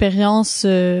comme expérience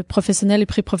professionnelle et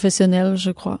pré-professionnelle, je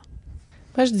crois.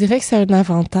 Moi, je dirais que c'est un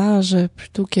avantage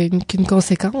plutôt qu'une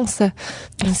conséquence.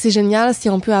 C'est génial si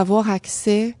on peut avoir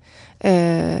accès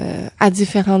à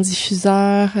différents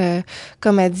diffuseurs.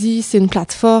 Comme elle dit, c'est une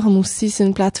plateforme aussi. C'est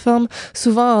une plateforme.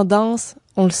 Souvent en danse,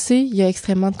 on le sait, il y a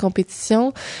extrêmement de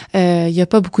compétition. Il y a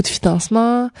pas beaucoup de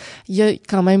financement. Il y a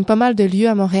quand même pas mal de lieux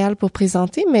à Montréal pour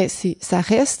présenter, mais ça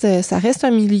reste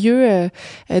un milieu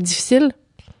difficile.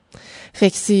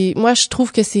 Fait que moi je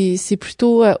trouve que c'est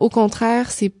plutôt au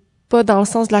contraire, c'est pas dans le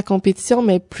sens de la compétition,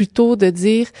 mais plutôt de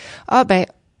dire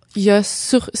il y a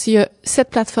cette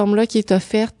plateforme-là qui est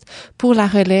offerte pour la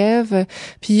relève,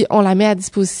 puis on la met à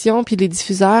disposition, puis les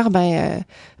diffuseurs,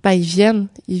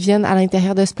 ils viennent à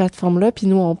l'intérieur de cette plateforme-là, puis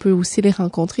nous, on peut aussi les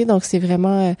rencontrer. Donc, c'est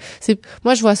vraiment,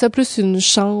 moi, je vois ça plus une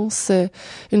chance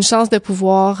de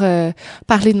pouvoir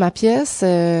parler de ma pièce,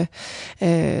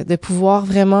 de pouvoir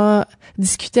vraiment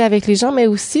discuter avec les gens, mais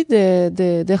aussi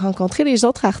de rencontrer les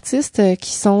autres artistes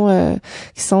qui sont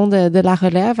de la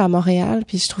relève à Montréal.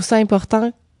 Puis je trouve ça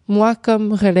important, moi,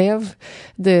 comme relève,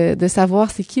 de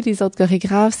savoir c'est qui les autres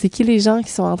chorégraphes, c'est qui les gens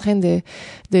qui sont en train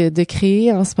de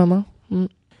créer en ce moment.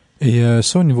 Et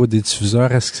ça, au niveau des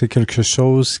diffuseurs, est-ce que c'est quelque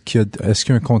chose est-ce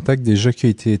qu'il y a un contact déjà qui a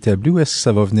été établi, ou est-ce que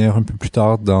ça va venir un peu plus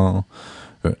tard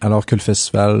alors que le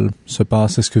festival se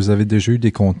passe? Est-ce que vous avez déjà eu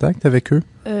des contacts avec eux?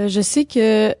 Je sais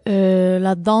que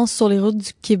la danse sur les routes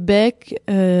du Québec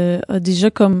a déjà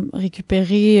comme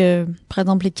récupéré, par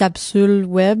exemple, les capsules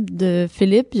web de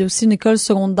Philippe. Il y a aussi une école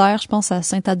secondaire, je pense, à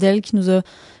Sainte-Adèle, qui nous a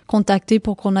contactés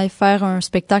pour qu'on aille faire un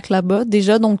spectacle là-bas.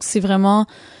 Déjà, donc c'est vraiment...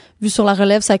 Vu sur la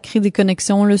relève, ça crée des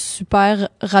connexions là, super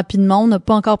rapidement. On n'a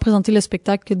pas encore présenté le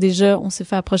spectacle que déjà on s'est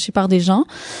fait approcher par des gens.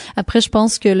 Après, je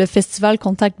pense que le festival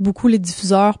contacte beaucoup les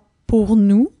diffuseurs pour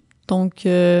nous. Donc,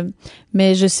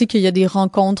 mais je sais qu'il y a des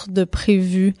rencontres de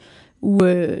prévues où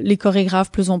les chorégraphes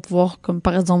plus vont pouvoir, comme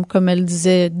par exemple, comme elle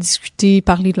disait, discuter,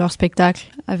 parler de leur spectacle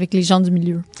avec les gens du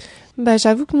milieu.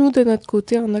 J'avoue que nous, de notre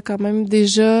côté, on a quand même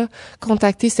déjà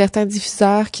contacté certains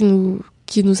diffuseurs qui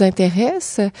nous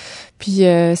intéressent, puis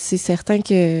c'est certain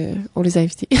que on les a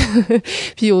invités.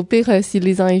 Puis au pire, s'ils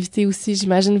les ont invités aussi,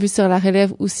 j'imagine, vu sur la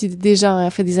relève aussi, déjà on a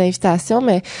fait des invitations,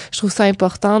 mais je trouve ça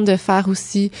important de faire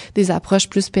aussi des approches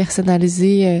plus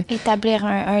personnalisées. Établir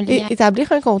un lien.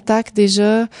 Établir un contact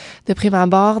déjà de prime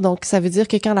abord, donc ça veut dire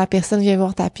que quand la personne vient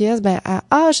voir ta pièce,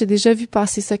 j'ai déjà vu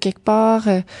passer ça quelque part.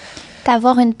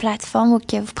 d'avoir une plateforme où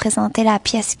que vous présentez la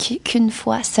pièce qu'une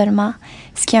fois seulement.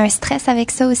 Est-ce qu'il y a un stress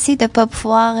avec ça aussi de pas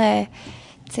pouvoir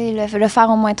le faire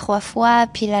au moins 3 fois,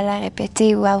 puis la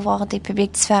répéter ou avoir des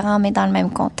publics différents, mais dans le même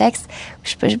contexte?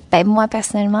 Moi,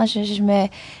 personnellement,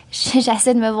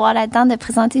 j'essaie de me voir là-dedans, de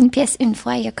présenter une pièce une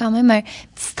fois. Il y a quand même un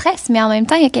petit stress, mais en même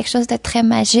temps, il y a quelque chose de très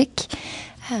magique.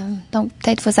 Donc,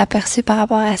 peut-être vos aperçus par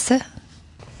rapport à ça.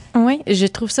 Oui, je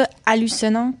trouve ça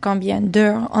hallucinant combien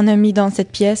d'heures on a mis dans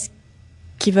cette pièce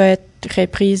qui va être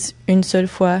reprise une seule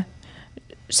fois.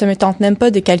 Ça me tente même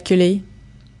pas de calculer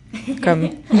comme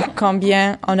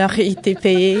combien on aurait été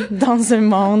payé dans un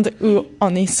monde où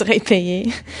on est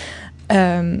surpayé.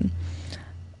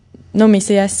 Non, mais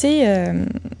c'est assez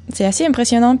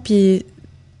impressionnant, puis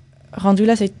rendu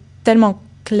là, c'est tellement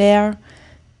clair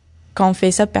qu'on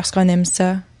fait ça parce qu'on aime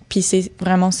ça. Puis c'est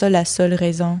vraiment ça la seule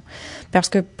raison. Parce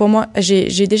que pour moi,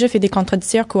 j'ai déjà fait des contrats de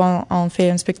cirque où on fait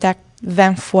un spectacle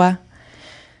 20 fois.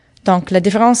 Donc la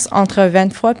différence entre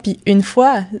 20 fois puis une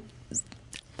fois,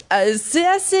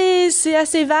 c'est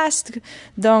assez vaste.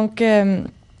 Donc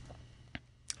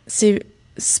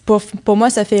pour moi,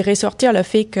 ça fait ressortir le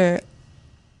fait que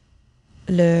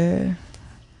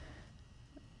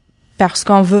parce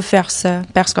qu'on veut faire ça,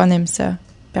 parce qu'on aime ça,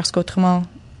 parce qu'autrement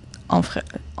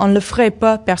on le ferait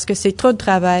pas parce que c'est trop de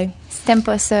travail. Si t'aimes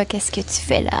pas ça, qu'est-ce que tu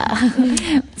fais là?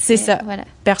 C'est ça. Voilà.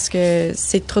 Parce que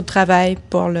c'est trop de travail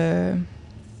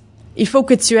il faut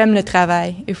que tu aimes le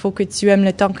travail. Il faut que tu aimes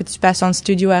le temps que tu passes en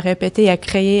studio à répéter, à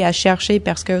créer, à chercher,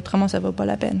 parce que autrement ça vaut pas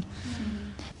la peine.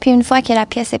 Puis une fois que la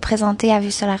pièce est présentée à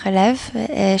Vue sur la relève,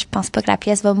 je pense pas que la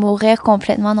pièce va mourir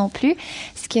complètement non plus.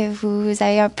 Est-ce que vous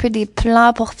avez un peu des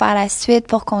plans pour faire la suite,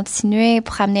 pour continuer,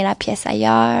 pour amener la pièce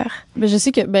ailleurs? Ben, je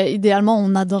sais que, idéalement,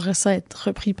 on adorerait ça être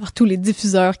repris par tous les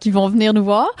diffuseurs qui vont venir nous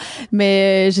voir.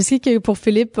 Mais je sais que pour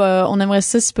Philippe, on aimerait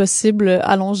ça, si possible,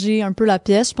 allonger un peu la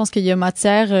pièce. Je pense qu'il y a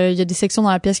il y a des sections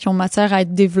dans la pièce qui ont matière à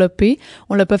être développées.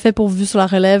 On l'a pas fait pour Vue sur la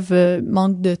relève,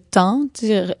 manque de temps.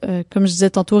 Comme je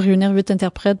disais tantôt, réunir 8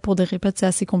 interprètes pour des répètes, c'est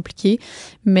assez compliqué.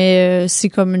 Mais c'est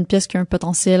comme une pièce qui a un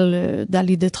potentiel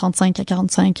d'aller de 35 à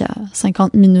 45 à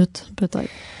 50 minutes, peut-être.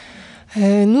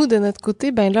 Nous, de notre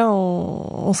côté, là,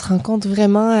 on se rend compte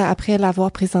vraiment, après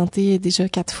l'avoir présentée déjà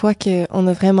 4 fois, qu'on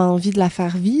a vraiment envie de la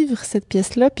faire vivre, cette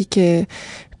pièce-là, puis que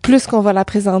plus qu'on va la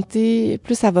présenter,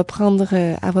 plus elle va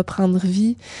prendre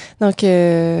vie. Donc,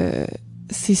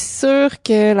 c'est sûr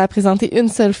que la présenter une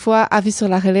seule fois à Vue sur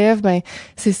la relève,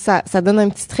 c'est ça donne un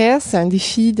petit stress, c'est un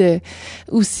défi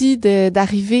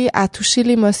d'arriver à toucher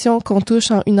l'émotion qu'on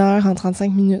touche en 1 heure, en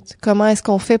 35 minutes. Comment est-ce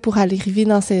qu'on fait pour aller arriver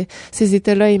dans ces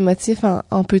états-là émotifs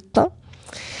en peu de temps?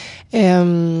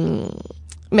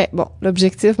 Mais bon,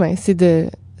 l'objectif, c'est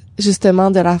justement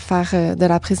de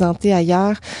la présenter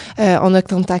ailleurs. On a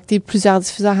contacté plusieurs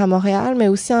diffuseurs à Montréal, mais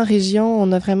aussi en région.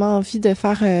 On a vraiment envie de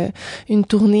faire une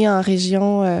tournée en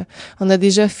région. On a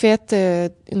déjà fait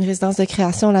une résidence de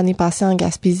création l'année passée en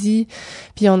Gaspésie,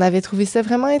 puis on avait trouvé ça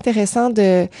vraiment intéressant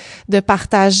de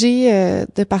partager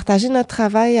notre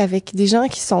travail avec des gens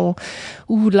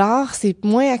où l'art c'est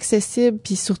moins accessible,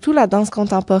 puis surtout la danse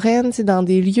contemporaine, c'est dans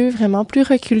des lieux vraiment plus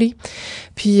reculés.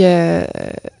 Puis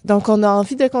donc on a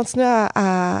envie de continuer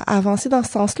à avancer dans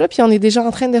ce sens-là, puis on est déjà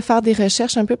en train de faire des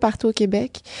recherches un peu partout au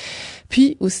Québec.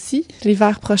 Puis aussi,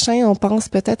 l'hiver prochain, on pense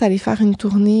peut-être aller faire une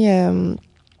tournée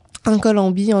en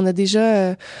Colombie. On a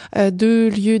déjà 2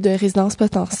 lieux de résidence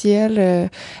potentiels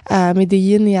à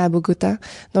Medellín et à Bogota.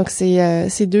 Donc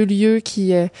c'est 2 lieux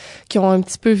qui ont un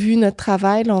petit peu vu notre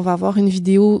travail. Là, on va avoir une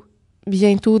vidéo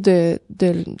bientôt de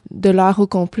l'heure au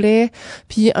complet,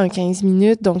 puis un 15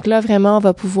 minutes. Donc là, vraiment, on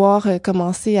va pouvoir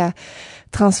commencer à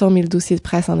transformer le dossier de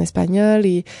presse en espagnol.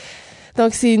 Et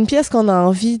donc, c'est une pièce qu'on a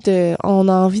envie de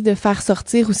faire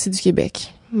sortir aussi du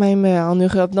Québec, même en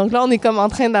Europe. Donc là, on est comme en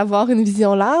train d'avoir une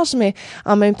vision large, mais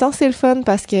en même temps, c'est le fun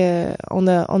parce que on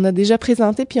a déjà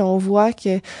présenté, puis on voit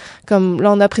que, comme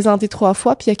là, on a présenté 3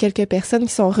 fois, puis il y a quelques personnes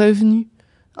qui sont revenues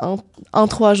en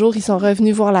 3 jours, ils sont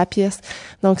revenus voir la pièce.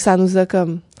 Donc, ça nous a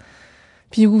comme...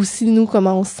 Puis aussi, nous,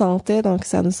 comment on se sentait. Donc,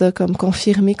 ça nous a comme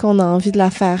confirmé qu'on a envie de la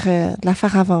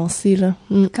faire avancer, là.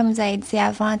 Comme vous avez dit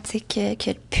avant, tu sais, que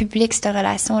le public, cette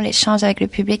relation, l'échange avec le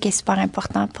public est super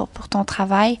important pour ton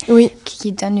travail. Oui.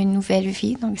 Qui donne une nouvelle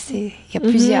vie. Donc, il y a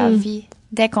plusieurs vies.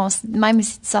 Même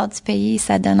si tu sors du pays,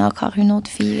 ça donne encore une autre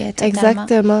vie, totalement.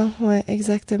 Exactement, ouais,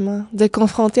 exactement. De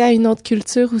confronter à une autre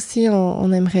culture aussi,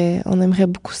 on aimerait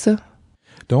beaucoup ça.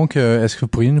 Donc, est-ce que vous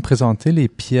pourriez nous présenter les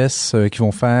pièces qui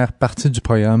vont faire partie du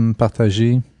programme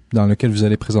partagé dans lequel vous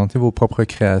allez présenter vos propres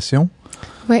créations?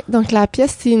 Oui, donc la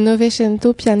pièce, c'est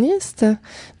Novecento pianiste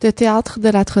de Théâtre de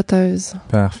la Trotteuse.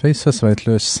 Parfait. Ça va être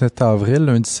le 7 avril,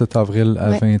 lundi 7 avril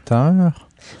à 20h.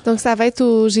 Donc, ça va être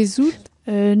au Jésus.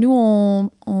 Nous,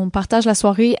 on partage la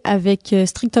soirée avec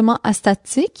Strictement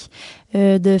Astatique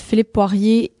de Philippe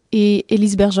Poirier et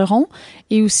Élise Bergeron,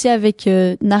 et aussi avec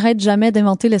N'arrête jamais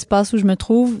d'inventer l'espace où je me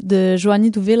trouve de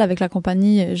Joanie Douville avec la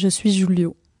compagnie Je suis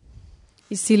Julio.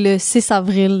 Et c'est le 6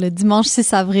 avril, le dimanche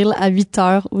 6 avril à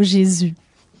 8h au Jésus.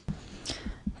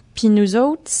 Puis nous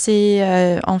autres,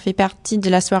 on fait partie de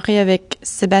la soirée avec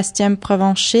Sébastien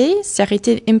Provencher, Ça aurait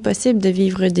été impossible de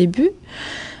vivre au début,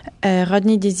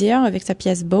 Rodney Désir avec sa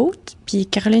pièce Boat, puis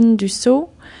Caroline Dussault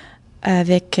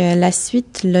avec la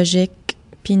suite Logique.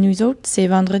 Puis nous autres, c'est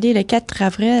vendredi le 4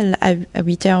 avril à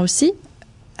 8h aussi,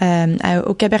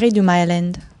 au cabaret du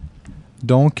Myland.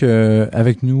 Donc,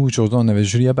 avec nous aujourd'hui, on avait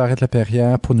Julia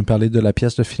Barrette-Laperrière pour nous parler de la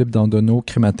pièce de Philippe Dandonneau,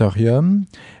 Crématorium.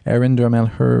 Erin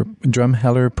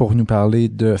Drumheller pour nous parler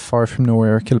de Far From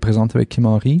Nowhere qu'elle présente avec Kim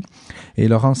Henry. Et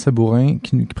Laurence Sabourin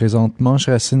qui nous présente Mange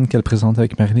Racine qu'elle présente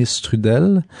avec Marie-Lise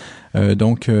Strudel.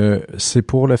 Donc, c'est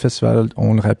pour le festival,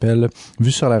 on le rappelle,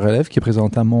 Vue sur la relève qui est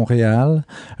présenté à Montréal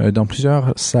dans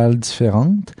plusieurs salles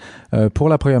différentes. Pour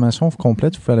la programmation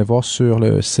complète, vous pouvez aller voir sur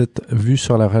le site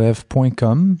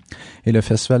vuesurlarelève.com et le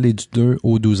festival est du 2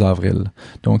 au 12 avril.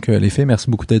 Donc, les filles,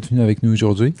 merci beaucoup d'être venues avec nous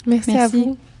aujourd'hui. Merci à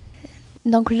vous.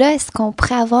 Donc là, est-ce qu'on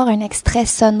pourrait avoir un extrait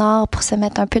sonore pour se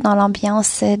mettre un peu dans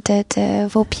l'ambiance de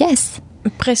vos pièces?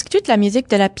 Presque toute la musique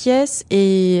de la pièce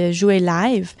est jouée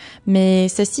live, mais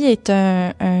ceci est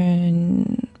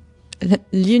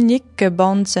l'unique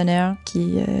bande sonore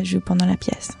qui joue pendant la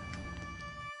pièce.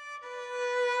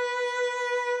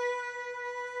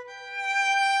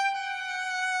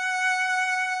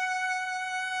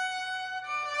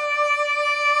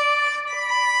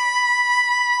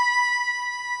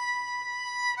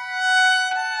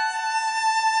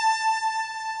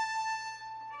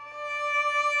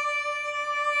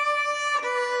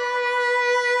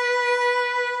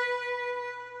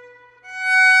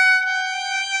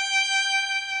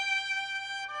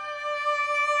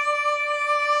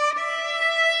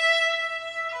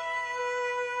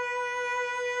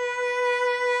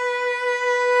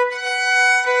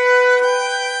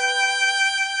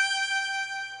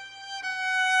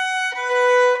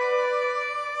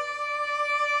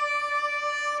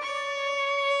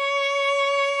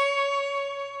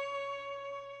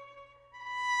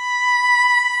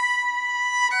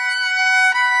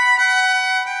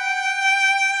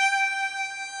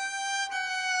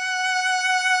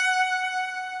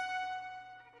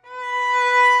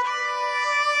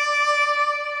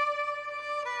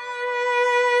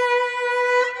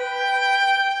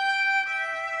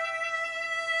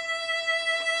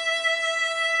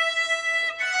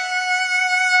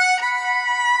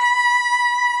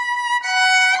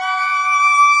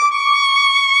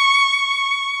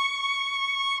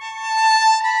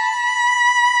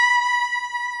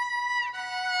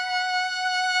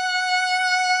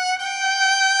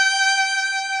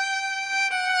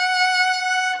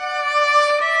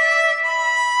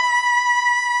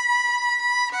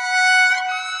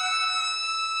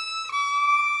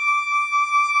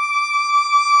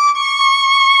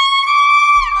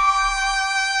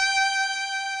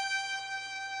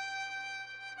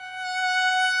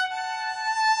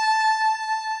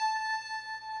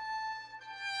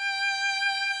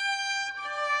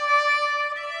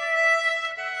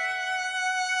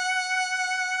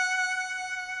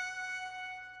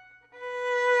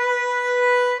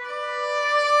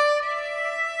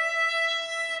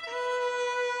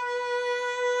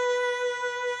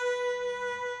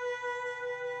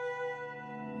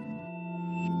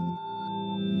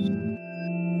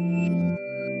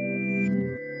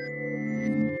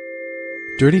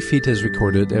 Dirty Feet is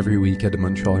recorded every week at the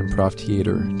Montreal Improv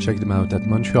Theatre. Check them out at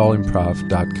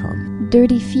montrealimprov.com.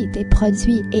 Dirty Feet est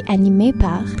produit et animé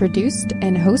par Produced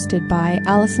and hosted by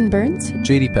Allison Burns,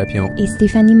 JD Papillon, et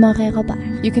Stéphanie Morin-Robert.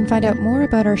 You can find out more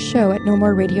about our show at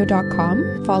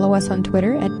nomoreradio.com, follow us on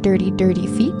Twitter at Dirty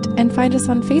Feet, and find us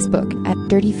on Facebook at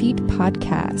Dirty Feet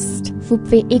Podcast. Vous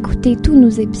pouvez écouter tous nos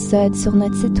épisodes sur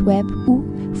notre site web ou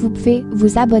vous pouvez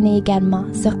vous abonner également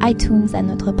sur iTunes à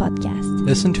notre podcast.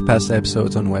 Listen to past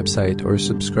episodes on website or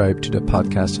subscribe to the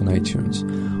podcast on iTunes.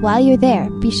 While you're there,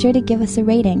 be sure to give us a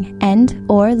rating and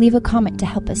or leave a comment to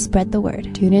help us spread the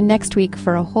word. Tune in next week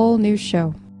for a whole new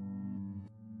show.